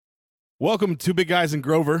Welcome to Big Guys in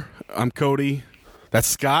Grover. I'm Cody. That's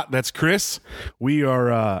Scott. That's Chris. We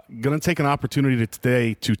are going to take an opportunity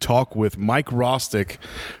today to talk with Mike Rostek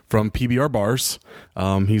from PBR Bars.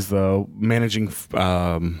 He's the managing.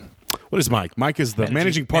 What is Mike? Mike is the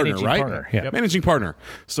managing partner, right? Partner. Yep. Managing partner.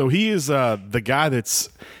 So he is the guy that's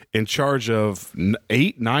in charge of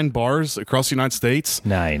 9 bars across the United States.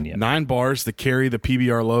 9, yeah. 9 bars that carry the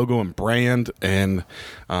PBR logo and brand, and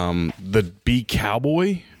the B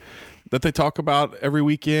Cowboy that they talk about every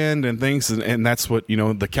weekend and things, and that's what,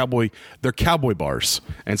 the Cowboy, they're Cowboy bars.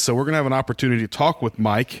 And so we're going to have an opportunity to talk with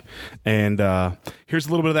Mike, and here's a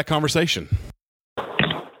little bit of that conversation.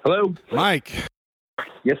 Hello. Mike.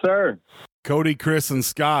 Yes, sir. Cody, Chris, and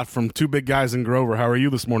Scott from Two Big Guys in Grover. How are you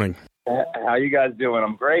this morning? How you guys doing?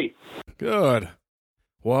 I'm great. Good.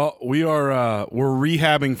 Well, we're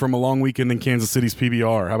rehabbing from a long weekend in Kansas City's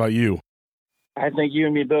PBR. How about you? I think you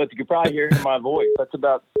and me both. You could probably hear it in my voice. That's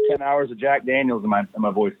about 10 hours of Jack Daniels in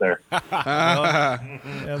my voice there. Yeah,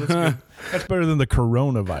 that's good. That's better than the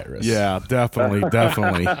coronavirus. Yeah, definitely.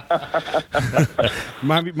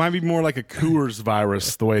 might be more like a Coors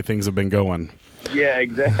virus the way things have been going. Yeah,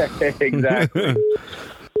 exactly.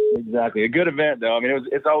 Exactly. A good event, though. I mean,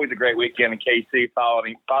 it's always a great weekend in KC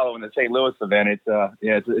following the St. Louis event.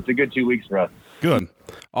 It's a good 2 weeks for us. Good.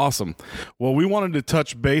 Awesome. Well, we wanted to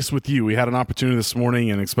touch base with you. We had an opportunity this morning,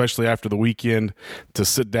 and especially after the weekend, to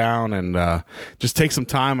sit down and just take some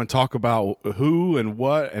time and talk about who and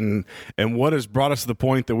what has brought us to the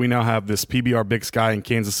point that we now have this PBR Big Sky in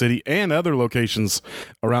Kansas City and other locations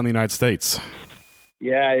around the United States.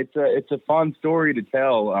 Yeah, it's a fun story to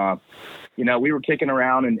tell. We were kicking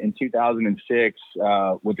around in 2006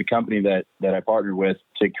 with the company that I partnered with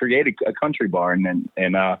to create a country bar, and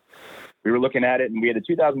we were looking at it, and we had a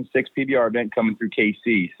 2006 PBR event coming through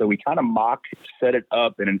KC. So we kind of set it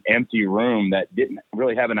up in an empty room that didn't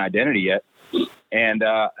really have an identity yet. And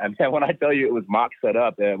when I tell you it was mock set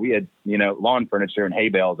up, we had lawn furniture and hay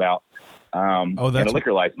bales out. And a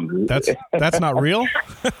liquor license. That's not real.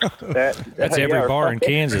 That's every bar in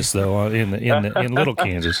Kansas, though, in Little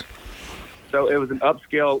Kansas. So it was an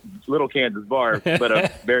upscale Little Kansas bar, but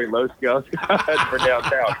a very low scale for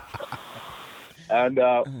downtown. And,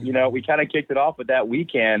 we kind of kicked it off with that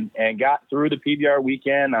weekend and got through the PBR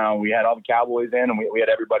weekend. We had all the Cowboys in, and we had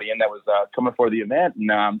everybody in that was coming for the event.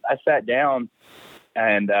 And I sat down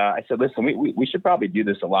and I said, listen, we should probably do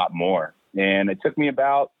this a lot more. And it took me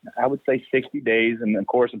about, I would say, 60 days. And, of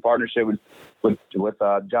course, in partnership with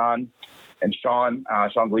John and Sean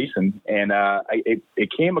Gleason. And it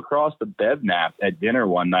came across the BevNap at dinner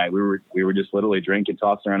one night. We were just literally drinking,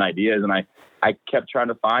 tossing around ideas. And I kept trying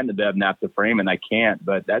to find the BevNap to frame, and I can't.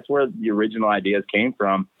 But that's where the original ideas came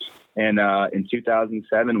from. And in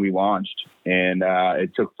 2007, we launched, and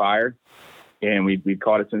it took fire. And we've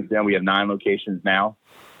caught it since then. We have 9 locations now.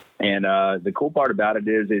 And the cool part about it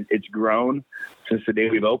is it's grown since the day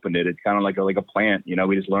we've opened it. It's kind of like a plant.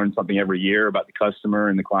 We just learn something every year about the customer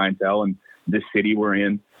and the clientele and the city we're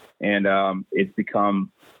in. And it's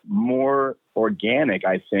become more organic,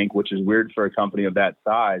 I think, which is weird for a company of that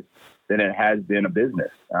size, than it has been a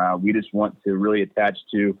business. We just want to really attach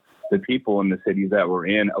to the people in the cities that we're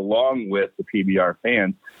in, along with the PBR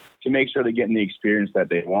fans, to make sure they're getting the experience that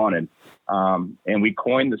they wanted. And we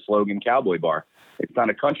coined the slogan Cowboy Bar. It's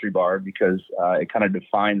not a country bar because it kind of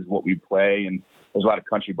defines what we play. And there's a lot of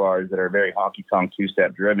country bars that are very honky-tonk,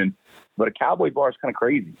 two-step driven. But a Cowboy bar is kind of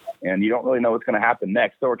crazy. And you don't really know what's going to happen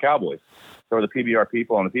next. So are Cowboys. So are the PBR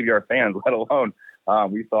people and the PBR fans, let alone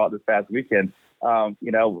we saw it this past weekend.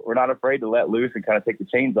 We're not afraid to let loose and kind of take the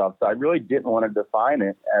chains off. So I really didn't want to define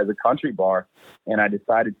it as a country bar. And I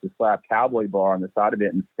decided to slap Cowboy Bar on the side of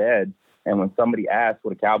it instead. And when somebody asks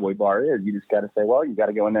what a Cowboy Bar is, you just got to say, well, you got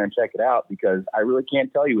to go in there and check it out, because I really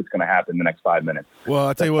can't tell you what's going to happen in the next 5 minutes. Well,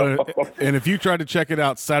 I'll tell you what, and if you tried to check it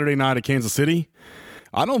out Saturday night at Kansas City,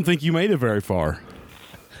 I don't think you made it very far.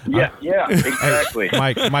 Yeah, exactly.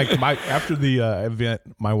 Mike, after the event,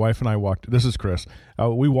 my wife and I this is Chris,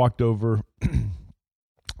 we walked over,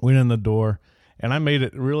 went in the door, and I made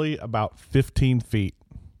it really about 15 feet.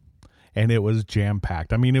 And it was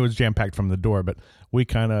jam-packed. I mean, it was jam-packed from the door, but we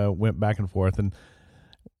kind of went back and forth. And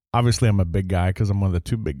obviously I'm a big guy because I'm one of the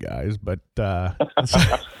 2 big guys. But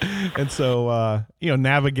so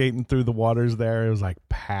navigating through the waters there, it was like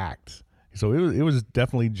packed. So it was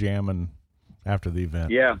definitely jamming after the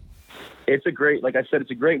event. Yeah. It's a great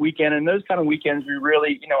weekend. And those kind of weekends, we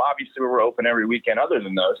really, obviously we're open every weekend other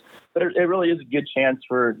than those, but it really is a good chance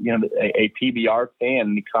for, a PBR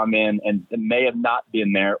fan to come in and may have not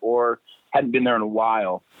been there or hadn't been there in a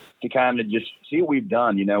while to kind of just see what we've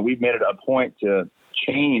done. We've made it a point to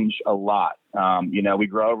change a lot. We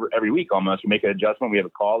grow over every week almost. We make an adjustment. We have a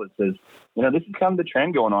call that says, this is kind of the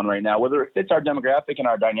trend going on right now. Whether it fits our demographic and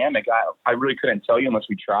our dynamic, I really couldn't tell you unless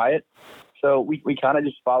we try it. So we kind of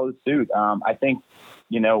just follow suit. I think,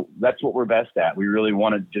 that's what we're best at. We really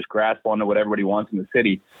want to just grasp onto what everybody wants in the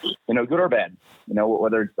city, good or bad,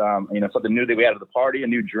 whether it's, something new that we add to the party, a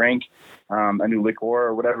new drink, a new liqueur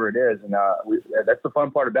or whatever it is. And that's the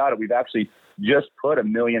fun part about it. We've actually just put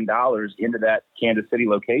 $1 million into that Kansas City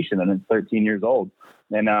location, and it's 13 years old.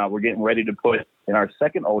 And we're getting ready to put in our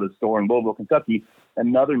second oldest store in Louisville, Kentucky,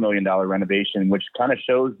 another $1 million renovation, which kind of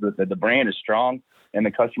shows that the brand is strong. And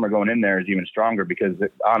the customer going in there is even stronger because,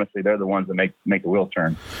 honestly, they're the ones that make the wheels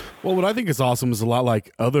turn. Well, what I think is awesome is a lot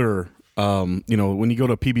like other, when you go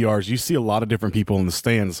to PBRs, you see a lot of different people in the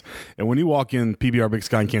stands. And when you walk in PBR Big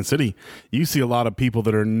Sky in Kansas City, you see a lot of people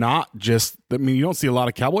that are not just, you don't see a lot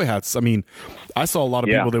of cowboy hats. I saw a lot of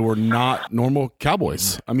people that were not normal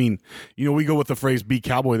cowboys. We go with the phrase "be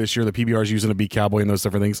cowboy" this year. The PBR is using a "be cowboy" and those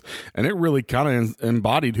different things. And it really kind of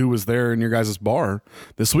embodied who was there in your guys' bar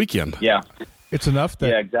this weekend. Yeah. It's enough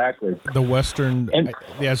that exactly. The Western, the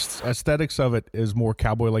aesthetics of it is more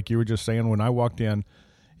cowboy, like you were just saying. When I walked in,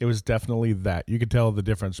 it was definitely that. You could tell the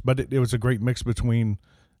difference. But it was a great mix between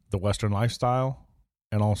the Western lifestyle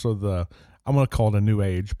and also I'm going to call it a new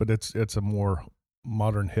age, but it's a more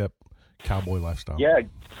modern, hip cowboy lifestyle. Yeah,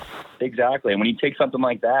 exactly. And when you take something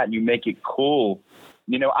like that and you make it cool,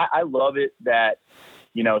 I love it that,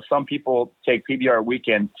 some people take PBR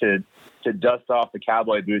weekend to dust off the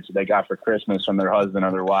cowboy boots that they got for Christmas from their husband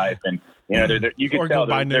or their wife. And, you can tell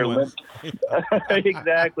they're limp.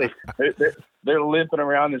 Exactly. They're limping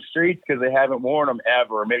around the streets because they haven't worn them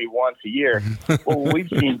ever, or maybe once a year. What we've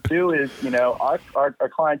seen too is, our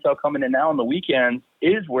clientele coming in now on the weekends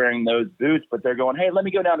is wearing those boots, but they're going, hey, let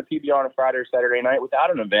me go down to PBR on a Friday or Saturday night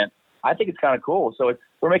without an event. I think it's kind of cool. So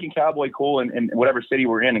we're making cowboy cool in whatever city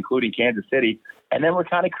we're in, including Kansas City. And then we're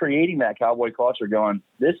kind of creating that cowboy culture going,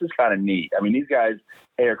 this is kind of neat. These guys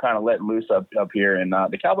are kind of letting loose up here. And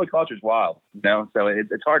the cowboy culture is wild, so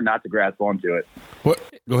it's hard not to grasp onto it.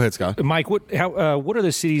 Go ahead, Scott. Mike, what are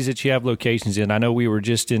the cities that you have locations in? I know we were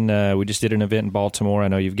just we just did an event in Baltimore. I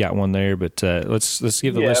know you've got one there, but let's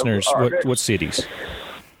give the listeners what cities.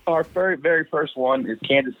 Our very, very first one is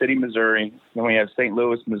Kansas City, Missouri. Then we have St.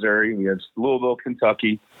 Louis, Missouri. We have Louisville,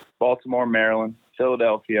 Kentucky, Baltimore, Maryland,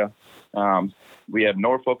 Philadelphia. We have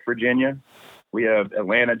Norfolk, Virginia. We have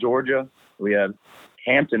Atlanta, Georgia. We have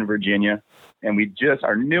Hampton, Virginia. And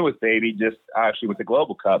our newest baby, just actually with the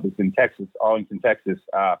Global Cup, is in Texas, Arlington, Texas,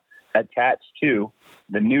 attached to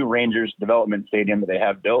the new Rangers development stadium that they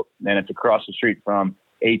have built. And it's across the street from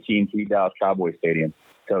AT&T Dallas Cowboy Stadium.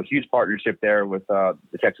 So huge partnership there with the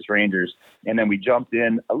Texas Rangers. And then we jumped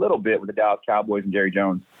in a little bit with the Dallas Cowboys and Jerry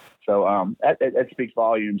Jones. So that speaks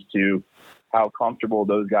volumes to how comfortable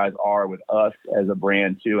those guys are with us as a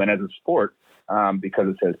brand too, and as a sport, because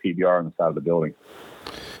it says PBR on the side of the building.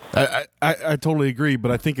 I totally agree,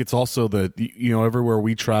 but I think it's also that, everywhere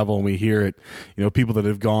we travel and we hear it, people that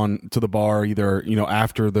have gone to the bar either,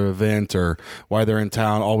 after the event or while they're in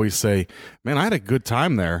town always say, man, I had a good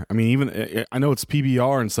time there. Even I know it's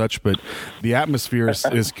PBR and such, but the atmosphere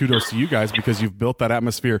is kudos to you guys because you've built that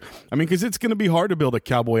atmosphere. Because it's going to be hard to build a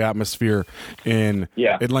cowboy atmosphere in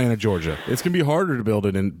Atlanta, Georgia. It's going to be harder to build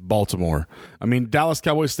it in Baltimore. Dallas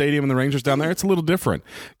Cowboys Stadium and the Rangers down there, it's a little different.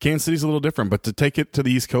 Kansas City's a little different, but to take it to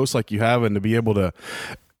the East Coast like you have and to be able to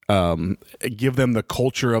give them the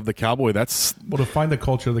culture of the cowboy, that's to find the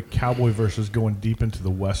culture of the cowboy versus going deep into the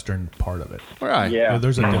Western part of it. Right. Yeah.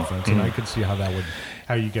 There's a difference, and I could see how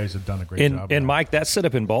you guys have done a great job. And Mike, that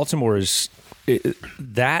setup in Baltimore is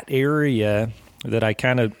that area that I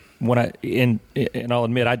kind of and I'll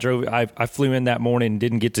admit I flew in that morning and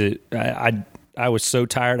didn't get to I was so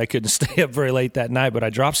tired I couldn't stay up very late that night, but I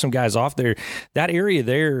dropped some guys off there. That area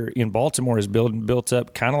there in Baltimore is built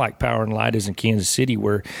up kind of like Power and Light is in Kansas City,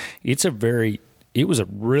 where it was a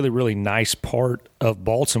really, really nice part of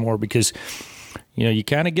Baltimore because you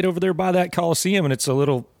kind of get over there by that Coliseum and it's a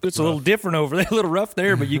little different over there, a little rough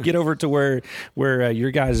there, but you get over to where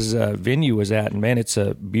your guys' venue was at, and man, it's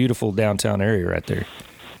a beautiful downtown area right there.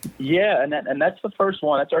 Yeah, and that's the first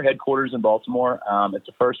one. That's our headquarters in Baltimore. It's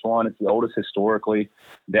the first one. It's the oldest historically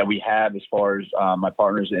that we have as far as my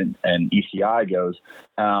partners and ECI goes.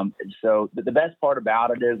 So the best part about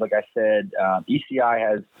it is, like I said, ECI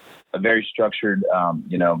has a very structured,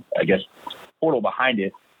 portal behind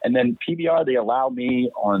it. And then PBR, they allow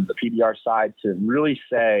me on the PBR side to really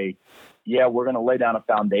say, yeah, we're going to lay down a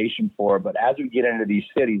foundation for it. But as we get into these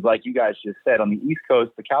cities, like you guys just said, on the East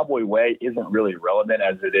Coast, the Cowboy way isn't really relevant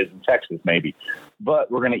as it is in Texas, maybe.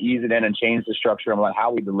 But we're going to ease it in and change the structure and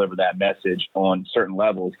how we deliver that message on certain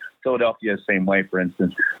levels. Philadelphia, same way, for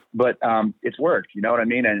instance. But it's worked, you know what I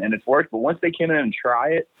mean? And it's worked. But once they came in and try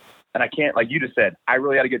it, and I can't, like you just said, I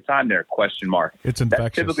really had a good time there, question mark. It's infectious.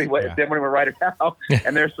 That's typically what it's when we're right now.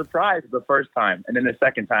 And they're surprised the first time and then the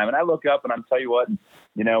second time. And I look up and I'm tell you what,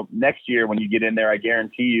 you know, next year when you get in there, I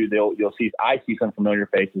guarantee you I see some familiar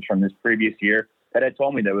faces from this previous year that had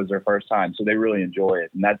told me that was their first time. So they really enjoy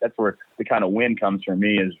it. And that's where the kind of win comes from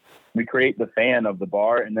me is we create the fan of the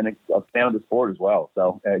bar and then a fan of the sport as well.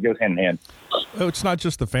 So it goes hand in hand. It's not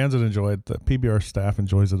just the fans that enjoy it. The PBR staff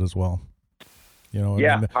enjoys it as well. You know,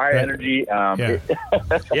 yeah, I mean, high energy.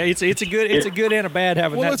 It's a good and a bad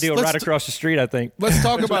having that deal right across the street. I think. Let's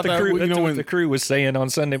talk about that. Crew, what the crew was saying on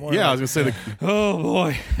Sunday morning. Yeah, I was gonna say. Oh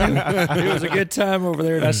boy, it was a good time over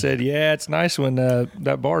there. And I said, yeah, it's nice when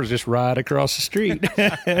that bar is just right across the street.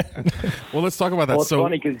 Well, let's talk about that. Well, it's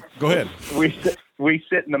funny because go ahead. We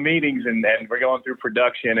sit in the meetings and we're going through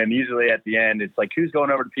production, and usually at the end, it's like, who's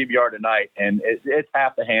going over to PBR tonight? And it's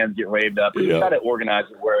half the hands get waved up. We try to organize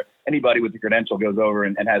it where anybody with a credential goes over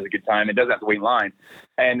and has a good time. It doesn't have to wait in line.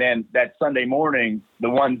 And then that Sunday morning, the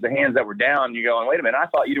hands that were down, you're going, wait a minute, I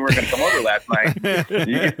thought you weren't going to come over last night.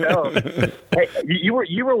 You can tell. Hey, you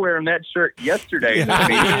were wearing that shirt yesterday.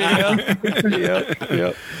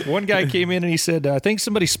 Yep. One guy came in and he said, I think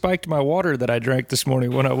somebody spiked my water that I drank this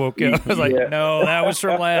morning when I woke up. I was like, no, that was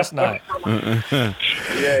from last night. Yeah,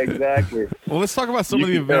 exactly. Well, let's talk about some of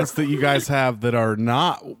the events that you guys have that are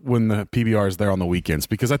not when the PBR is there on the weekends,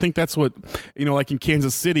 because I think that's what, you know, like in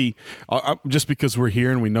Kansas City, just because we're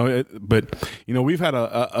here and we know it, but, you know, we've had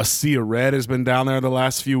a Sea of Red has been down there the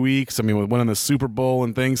last few weeks. I mean, we went in the Super Bowl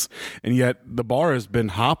and things, and yet the bar has been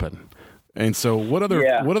hopping. And so what other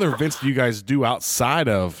events do you guys do outside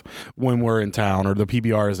of when we're in town or the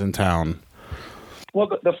PBR is in town? Well,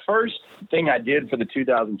 the first thing I did for the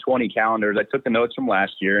 2020 calendar is I took the notes from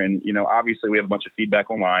last year, and, you know, obviously we have a bunch of feedback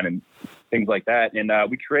online and things like that. And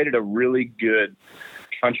we created a really good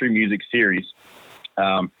country music series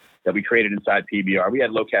that we created inside PBR. We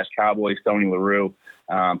had Low Cash Cowboy, Stoney LaRue,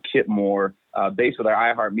 Kip Moore, based with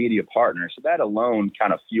our iHeartMedia partners. So that alone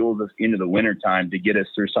kind of fuels us into the wintertime to get us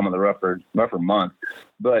through some of the rougher months.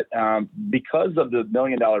 But because of the $1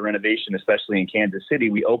 million renovation, especially in Kansas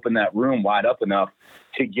City, we opened that room wide up enough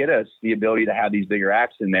to get us the ability to have these bigger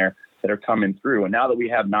acts in there that are coming through. And now that we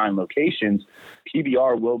have 9 locations,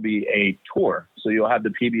 PBR will be a tour. So you'll have the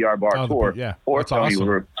PBR bar tour. Or Tony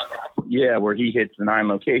awesome. Where he hits the 9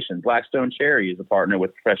 locations. Blackstone Cherry is a partner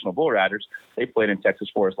with Professional Bull Riders. They played in Texas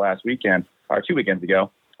for us last weekend, or 2 weekends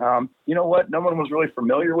ago. You know what? No one was really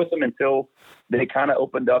familiar with them until they kind of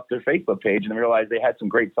opened up their Facebook page and realized they had some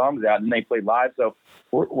great songs out and they played live. So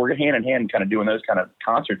we're hand in hand kind of doing those kind of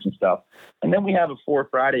concerts and stuff. And then we have a 4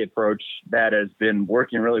 Friday approach that has been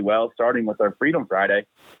working really well, starting with our Freedom Friday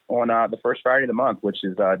on the first Friday of the month, which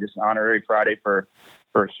is just an honorary Friday for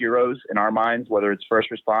heroes in our minds, whether it's first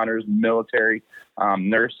responders, military,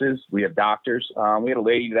 nurses. We have doctors. We had a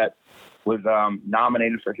lady that was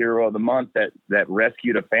nominated for Hero of the Month that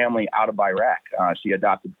rescued a family out of Iraq. She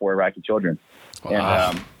adopted 4 Iraqi children.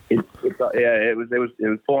 Wow. And it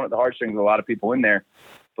was pulling at the heartstrings of a lot of people in there.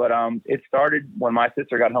 But it started when my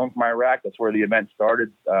sister got home from Iraq. That's where the event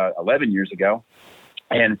started 11 years ago,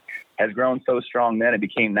 and has grown so strong. Then it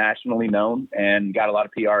became nationally known and got a lot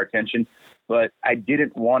of PR attention. But I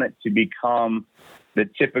didn't want it to become the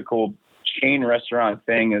typical chain restaurant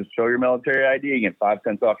thing is show your military ID, you get 5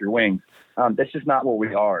 cents off your wings. That's just not what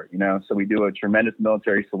we are, you know. So we do a tremendous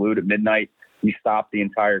military salute at midnight. We stop the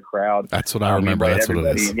entire crowd. That's what I remember. That's what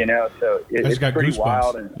it is. You know, so it's pretty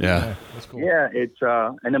wild. And, yeah, that's cool. Yeah, it's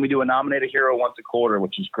and then we do a nominate a hero once a quarter,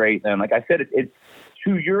 which is great. And like I said, it's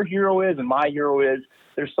who your hero is and my hero is.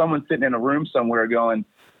 There's someone sitting in a room somewhere going,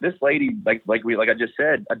 this lady, like I just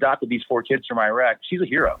said, adopted these 4 kids from Iraq. She's a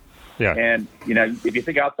hero. Yeah. And, you know, if you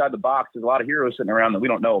think outside the box, there's a lot of heroes sitting around that we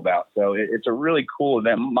don't know about. So it's a really cool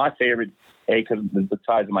event. My favorite, A, because of the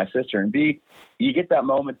ties of my sister, and B, you get that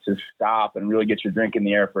moment to stop and really get your drink in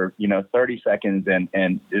the air for, 30 seconds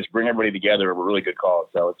and just bring everybody together with a really good cause.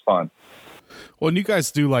 So it's fun. Well, and you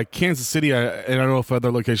guys do like Kansas City, and I don't know if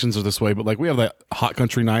other locations are this way, but like we have that hot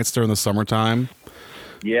country nights during the summertime.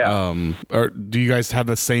 Yeah. Or do you guys have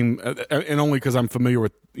the same? And only because I'm familiar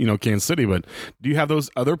with Kansas City, but do you have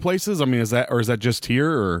those other places? I mean, is that just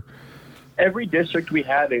here or? every district we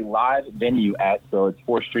have a live venue at. So it's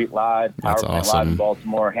 4th Street Live, Power That's Plant awesome. Live in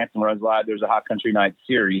Baltimore, Hampton Roads Live. There's a Hot Country Night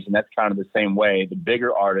series, and that's kind of the same way. The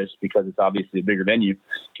bigger artists, because it's obviously a bigger venue,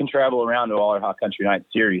 can travel around to all our Hot Country Night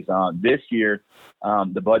series. This year,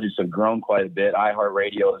 the budgets have grown quite a bit.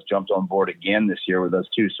 iHeartRadio has jumped on board again this year with us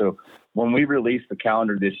too. So when we release the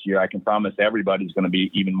calendar this year, I can promise everybody's going to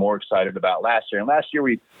be even more excited about last year. And last year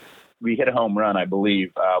we hit a home run, I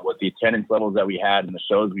believe, with the attendance levels that we had and the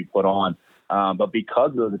shows we put on. But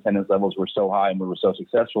because those attendance levels were so high and we were so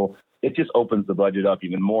successful, it just opens the budget up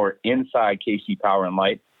even more inside KC Power and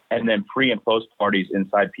Light, and then pre and post parties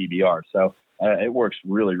inside PBR. So it works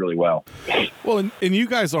really, really well. Well, and you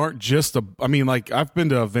guys aren't just I've been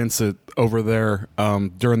to events over there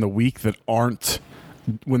during the week that aren't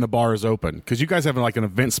when the bar is open, because you guys have like an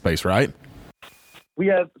event space, right? We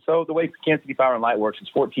have, so the way Kansas City Power and Light works, it's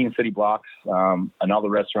 14 city blocks, and all the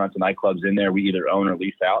restaurants and nightclubs in there we either own or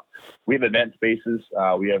lease out. We have event spaces.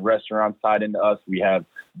 We have restaurants tied into us. We have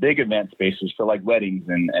big event spaces for like weddings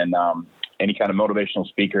and any kind of motivational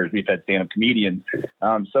speakers. We've had stand-up comedians.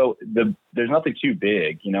 So there's nothing too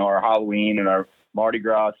big. Our Halloween and our Mardi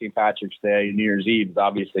Gras, St. Patrick's Day, New Year's Eve is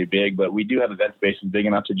obviously big, but we do have event spaces big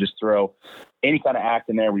enough to just throw any kind of act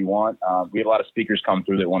in there we want. We have a lot of speakers come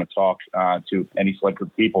through that want to talk to any select group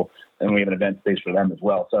of people, and we have an event space for them as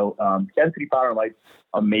well. So Kansas City Power and Light's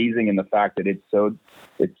amazing in the fact that it's so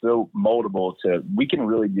moldable we can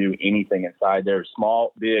really do anything inside there.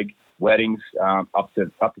 Small, big, weddings, up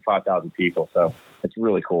to 5,000 people. So it's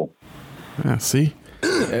really cool. Yeah, see?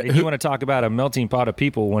 If you want to talk about a melting pot of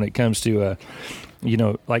people when it comes to kind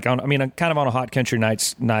of on a Hot Country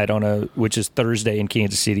night which is Thursday in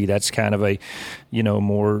Kansas City. That's kind of a,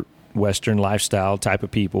 more Western lifestyle type of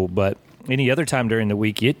people. But any other time during the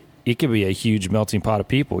week, it could be a huge melting pot of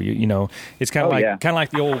people. It's kind of like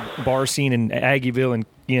the old bar scene in Aggieville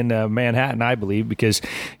in Manhattan, I believe, because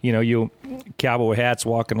you'll cowboy hats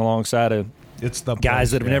walking alongside of It's the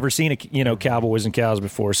guys that have never seen cowboys and cows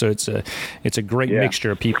before. So it's a great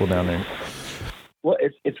mixture of people down there. Well,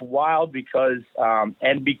 it's wild because of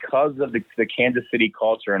the Kansas City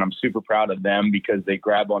culture, and I'm super proud of them because they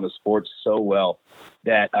grab onto sports so well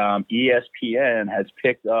that ESPN has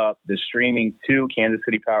picked up the streaming to Kansas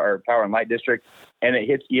City Power and Light District, and it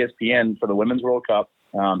hits ESPN for the Women's World Cup.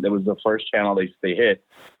 That was the first channel they hit.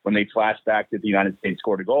 When they flashed back that the United States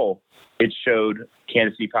scored a goal, it showed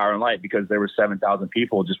Kansas City Power and Light because there were 7,000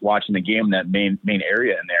 people just watching the game in that main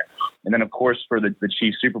area in there. And then, of course, for the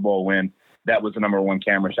Chiefs Super Bowl win, that was the number one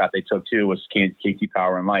camera shot they took too, was KC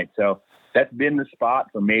Power and Light. So that's been the spot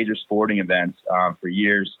for major sporting events for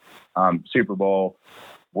years. Super Bowl,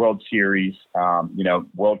 World Series,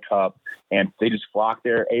 World Cup, and they just flock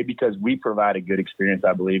there. Because we provide a good experience,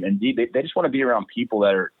 I believe. And they just want to be around people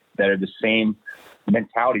that are the same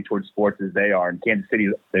mentality towards sports as they are. And Kansas City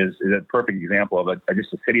is a perfect example of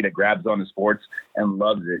just a city that grabs on to sports and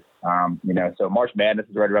loves it. So March Madness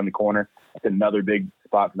is right around the corner. That's another big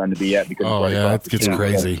spot for them to be at because it gets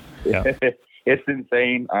crazy. Yeah. It's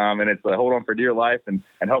insane, and it's a hold on for dear life and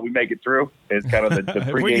hope we make it through. It's kind of the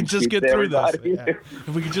pregame. If we could just get through this. Yeah. If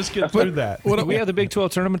we could just get through that. Do we have the Big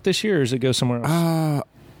 12 tournament this year, or does it go somewhere else? I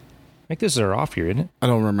think this is our off year, isn't it? I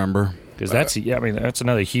don't remember. Because that's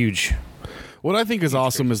another huge. What I think is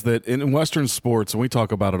awesome is that in Western sports, and we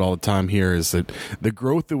talk about it all the time here, is that the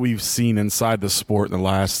growth that we've seen inside the sport in the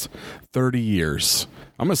last 30 years,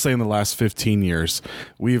 I'm going to say in the last 15 years,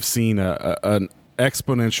 we have seen an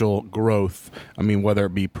exponential growth. I mean, whether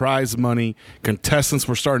it be prize money, contestants,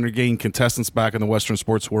 we're starting to gain contestants back in the Western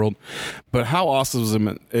sports world. But how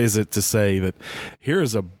awesome is it to say that here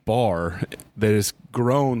is a bar that has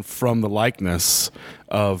grown from the likeness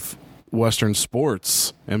of Western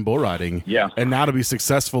sports and bull riding, and now to be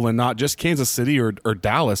successful in not just Kansas City or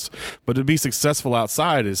Dallas, but to be successful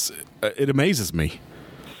outside it amazes me.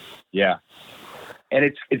 Yeah, and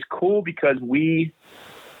it's cool because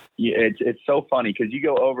it's so funny because you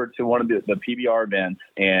go over to one of the PBR events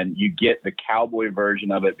and you get the Cowboy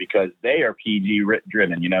version of it because they are PG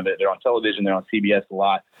driven. They're on television, they're on CBS a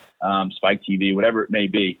lot, Spike TV, whatever it may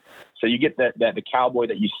be. So you get that the Cowboy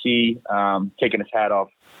that you see taking his hat off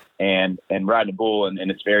and riding a bull,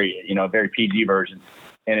 and it's very, a very PG version.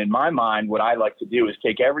 And in my mind, what I like to do is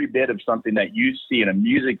take every bit of something that you see in a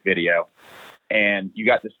music video, and you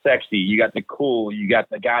got the sexy, you got the cool, you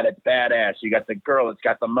got the guy that's badass, you got the girl that's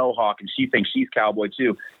got the mohawk, and she thinks she's cowboy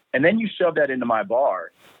too. And then you shove that into my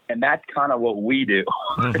bar, and that's kind of what we do,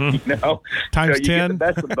 Times so you 10. get the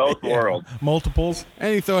best of both worlds. Multiples.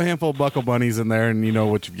 And you throw a handful of buckle bunnies in there, and you know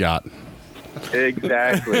what you've got.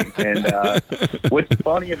 Exactly. And what's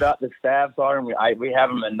funny about the staffs are, and we have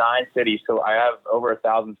them in 9 cities, so I have over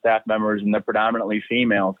 1,000 staff members, and they're predominantly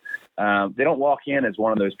females. They don't walk in as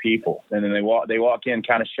one of those people, and then they walk in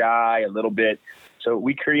kind of shy a little bit. So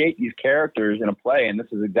we create these characters in a play, and this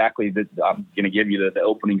is exactly I'm going to give you the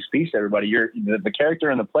opening speech to everybody. The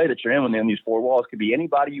character in the play that you're in within these 4 walls could be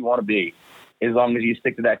anybody you want to be, as long as you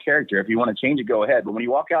stick to that character. If you want to change it, go ahead. But when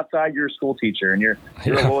you walk outside, you're a school teacher, and you're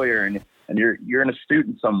a lawyer, and you're a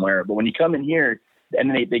student somewhere. But when you come in here,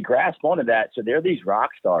 and they grasp onto that, so they're these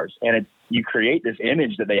rock stars, and you create this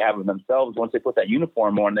image that they have of themselves. Once they put that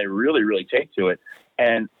uniform on, they really, really take to it.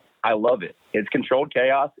 And I love it. It's controlled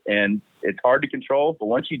chaos, and it's hard to control, but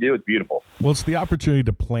once you do, it's beautiful. Well, it's the opportunity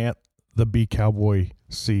to plant the Be Cowboy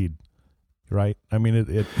seed, right? I mean,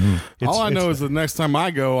 it's all I know is the next time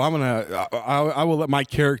I go, I will let my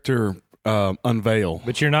character unveil.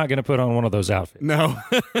 But you're not going to put on one of those outfits. No.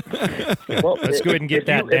 Well, let's go ahead and get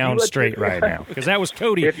that down straight right now, because that was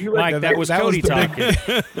Cody. Mike, that was Cody talking.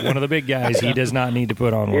 One of the big guys. He does not need to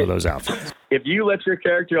put on one of those outfits. If you let your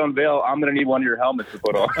character unveil, I'm going to need one of your helmets to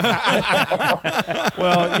put on.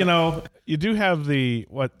 Well, you do have the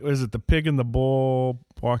the pig and the bull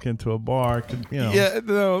walk into a bar. Yeah,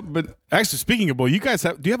 no, but actually, speaking of bull, do you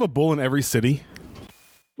have a bull in every city?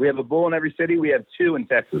 We have a bull in every city. We have 2 in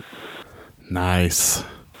Texas. Nice.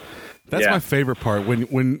 That's my favorite part,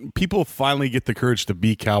 when people finally get the courage to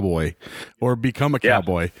be cowboy or become a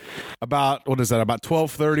cowboy. About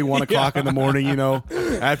 12:30, 1 o'clock in the morning,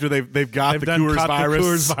 after they've got the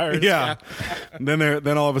Coors virus. Yeah. And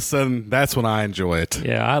then all of a sudden, that's when I enjoy it.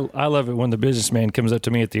 Yeah, I love it when the businessman comes up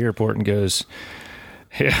to me at the airport and goes,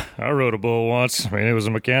 "Yeah, I rode a bull once. I mean, it was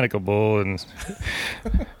a mechanical bull and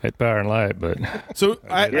at Power and Light." But so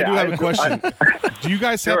I do have a question. Do you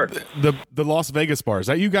guys have the Las Vegas bar? Is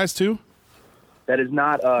that you guys too? That is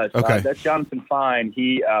not us. Okay. That's Jonathan Fine.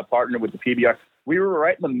 He partnered with the PBR. We were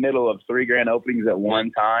right in the middle of 3 grand openings at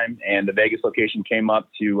one time, and the Vegas location came up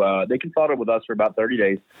to. They consulted with us for about 30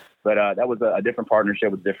 days, but that was a different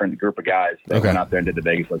partnership with a different group of guys that went out there and did the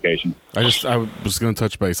Vegas location. I was going to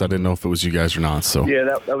touch base. I didn't know if it was you guys or not. So yeah,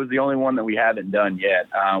 that was the only one that we haven't done yet.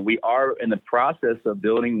 We are in the process of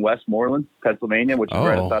building Westmoreland, Pennsylvania, which is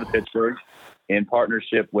right outside of Pittsburgh, in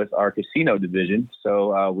partnership with our casino division.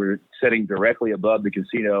 So we're sitting directly above the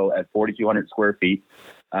casino at 4,200 square feet.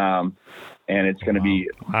 And it's going to be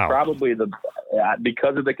probably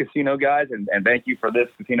because of the casino guys, and thank you for this,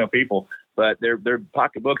 casino people, but their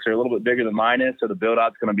pocketbooks are a little bit bigger than mine is, so the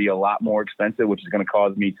build-out's going to be a lot more expensive, which is going to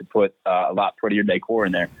cause me to put a lot prettier decor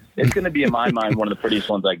in there. It's going to be, in my mind, one of the prettiest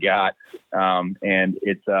ones I got, and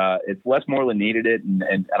it's Westmoreland needed it, and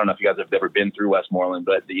I don't know if you guys have ever been through Westmoreland,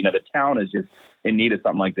 but the town is just in need of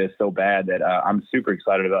something like this so bad that I'm super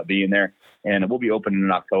excited about being there, and we'll be opening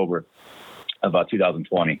in October of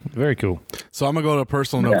 2020. Very cool. So I'm going to go to a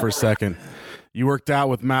personal note for a second. You worked out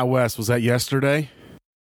with Matt West. Was that yesterday?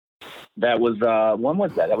 That was, when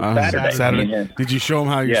was that? That was Saturday. Did you show him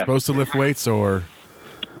how you're supposed to lift weights, or?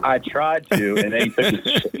 I tried to, and then he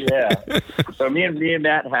took his, So me and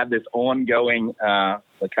Matt have this ongoing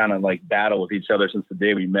kind of like battle with each other since the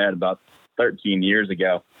day we met about 13 years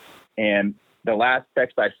ago. And the last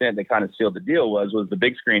text I sent that kind of sealed the deal was the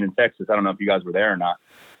big screen in Texas. I don't know if you guys were there or not,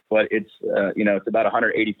 but it's it's about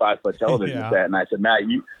 185-foot television set. And I said, Matt,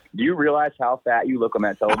 do you realize how fat you look on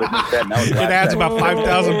that television set? And that was it adds about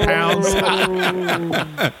 5,000 pounds.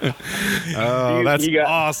 That's he got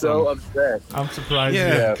awesome. So upset. I'm surprised he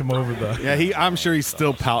didn't come over the. Yeah, I'm sure he's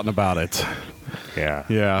still pouting about it. Yeah.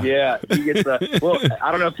 He gets well,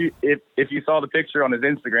 I don't know if you saw the picture on his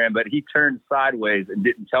Instagram, but he turned sideways and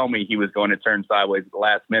didn't tell me he was going to turn sideways at the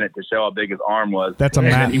last minute to show how big his arm was. That's a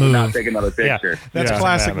Matt move. He would not take another picture. That's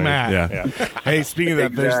classic Matt. Yeah. Hey, speaking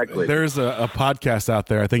of that, there's a podcast out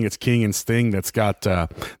there. I think it's King and Sting that's got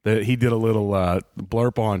that he did a little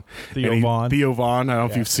blurb on Theo Vaughn. I don't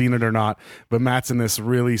know if you've seen it or not, but Matt's in this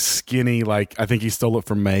really skinny, like I think he stole it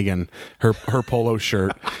from Megan, her polo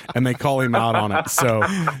shirt, and they call him out on it. So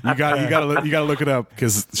you gotta look it up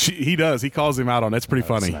because he calls him out on it. It's pretty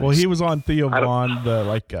funny. Well, he was on Theo Vaughn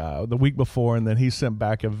the week before, and then he sent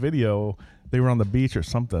back a video. They were on the beach or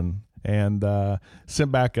something, and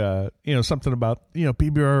sent back something about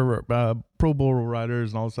PBR Pro Bowl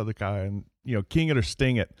riders and all this other guy, and King It or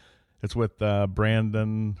Sting It. It's with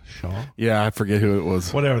Brandon Shaw. Yeah, I forget who it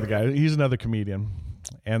was. Whatever the guy. He's another comedian,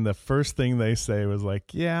 and the first thing they say was like,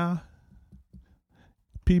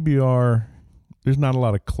 PBR, there's not a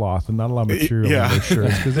lot of cloth and not a lot of material on their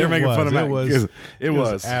shirts. Because they're making fun of Matt. It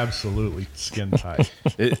was absolutely skin tight.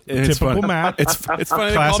 Typical Matt. It's funny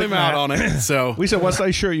they called him out on it. So we said, "What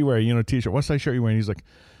size shirt you wear?" T-shirt. What size shirt you wearing? He's like,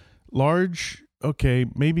 Large, okay,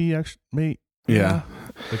 maybe actually, Yeah.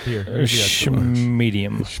 Look here.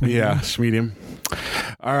 Medium. Yeah, medium.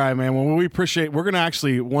 All right, man. Well, we appreciate. We're gonna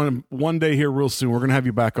actually one day here real soon. We're gonna have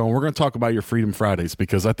you back on. We're gonna talk about your Freedom Fridays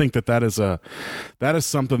because I think that is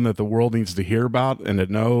something that the world needs to hear about and to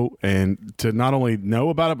know, and to not only know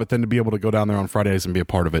about it, but then to be able to go down there on Fridays and be a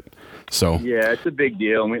part of it. So yeah, it's a big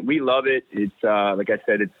deal. We love it. It's like I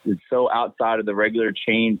said, it's so outside of the regular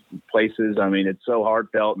chain places. I mean, it's so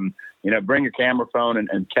heartfelt, and bring your camera phone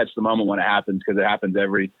and catch the moment when it happens, because it happens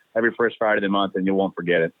every first Friday of the month, and you won't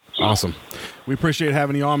forget it. Awesome. We appreciate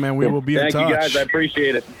having you on, man. We will be in touch. Thank you, guys. I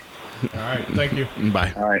appreciate it. All right. Thank you.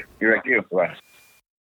 Bye. All right. You're right. Bye.